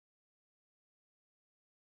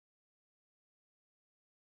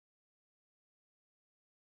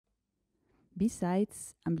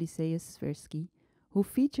Besides Ambliseus swirsky, who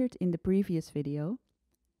featured in the previous video,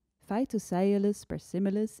 Phytoseiulus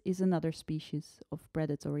persimilis is another species of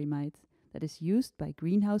predatory mite that is used by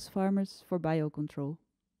greenhouse farmers for biocontrol.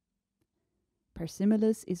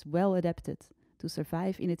 Persimilis is well adapted to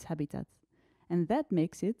survive in its habitat, and that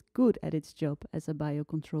makes it good at its job as a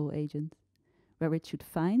biocontrol agent, where it should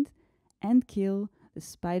find and kill the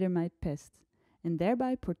spider mite pest and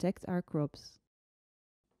thereby protect our crops.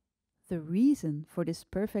 The reason for this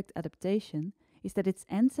perfect adaptation is that its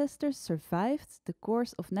ancestors survived the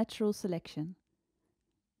course of natural selection.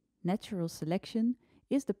 Natural selection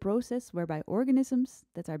is the process whereby organisms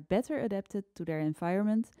that are better adapted to their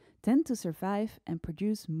environment tend to survive and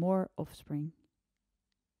produce more offspring.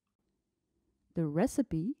 The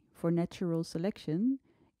recipe for natural selection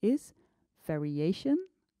is variation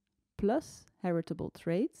plus heritable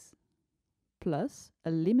traits plus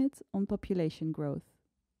a limit on population growth.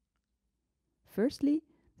 Firstly,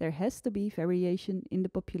 there has to be variation in the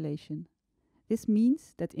population. This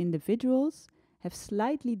means that individuals have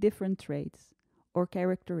slightly different traits or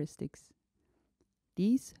characteristics.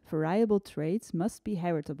 These variable traits must be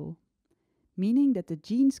heritable, meaning that the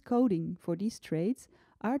genes coding for these traits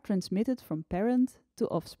are transmitted from parent to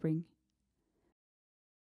offspring.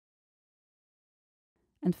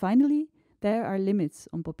 And finally, there are limits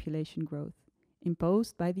on population growth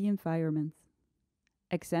imposed by the environment.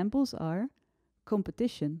 Examples are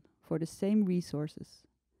competition for the same resources,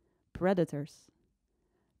 predators,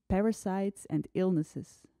 parasites and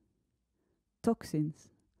illnesses, toxins,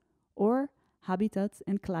 or habitat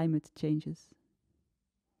and climate changes.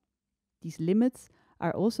 These limits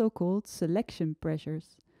are also called selection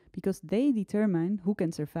pressures because they determine who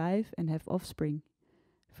can survive and have offspring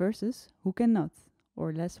versus who cannot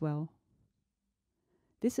or less well.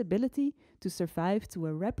 This ability to survive to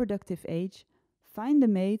a reproductive age, find a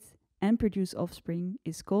mate, and produce offspring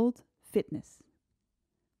is called fitness.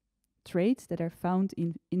 Traits that are found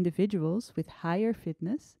in individuals with higher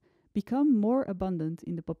fitness become more abundant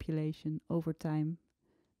in the population over time,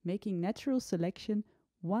 making natural selection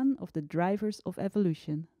one of the drivers of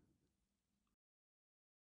evolution.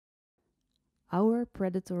 Our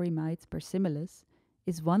predatory mite persimilis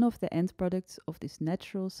is one of the end products of this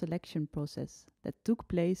natural selection process that took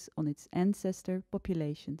place on its ancestor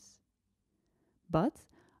populations. But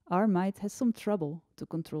our mite has some trouble to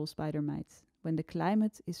control spider mites when the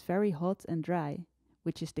climate is very hot and dry,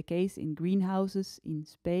 which is the case in greenhouses in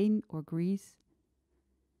Spain or Greece.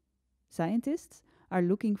 Scientists are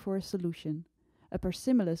looking for a solution, a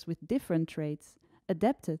persimilis with different traits,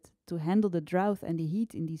 adapted to handle the drought and the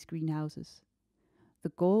heat in these greenhouses. The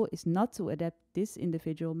goal is not to adapt this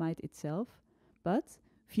individual mite itself, but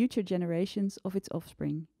future generations of its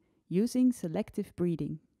offspring, using selective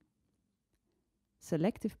breeding.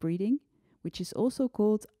 Selective breeding, which is also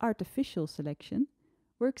called artificial selection,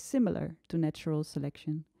 works similar to natural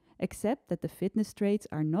selection, except that the fitness traits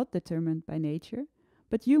are not determined by nature,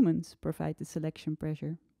 but humans provide the selection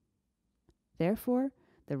pressure. Therefore,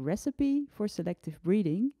 the recipe for selective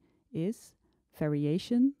breeding is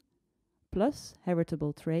variation plus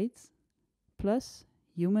heritable traits plus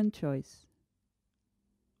human choice.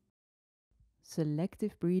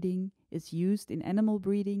 Selective breeding is used in animal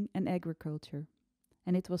breeding and agriculture,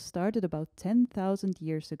 and it was started about 10,000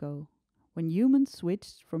 years ago, when humans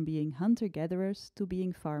switched from being hunter-gatherers to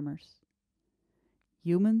being farmers.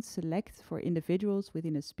 Humans select for individuals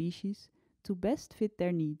within a species to best fit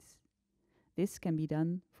their needs. This can be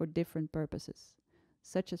done for different purposes,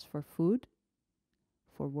 such as for food,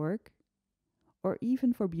 for work, or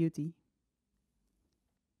even for beauty.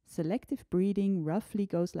 Selective breeding roughly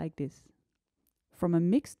goes like this. From a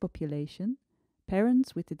mixed population,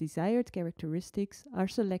 parents with the desired characteristics are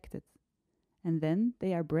selected, and then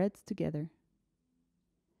they are bred together.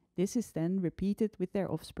 This is then repeated with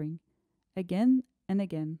their offspring, again and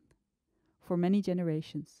again, for many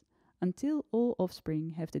generations, until all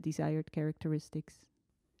offspring have the desired characteristics.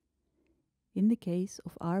 In the case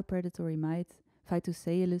of our predatory mite,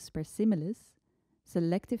 Phytoseiulus persimilis,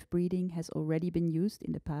 selective breeding has already been used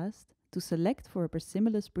in the past to select for a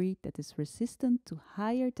persimilis breed that is resistant to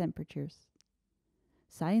higher temperatures.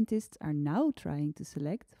 Scientists are now trying to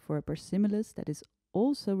select for a persimilis that is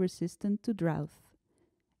also resistant to drought,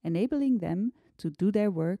 enabling them to do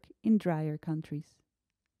their work in drier countries.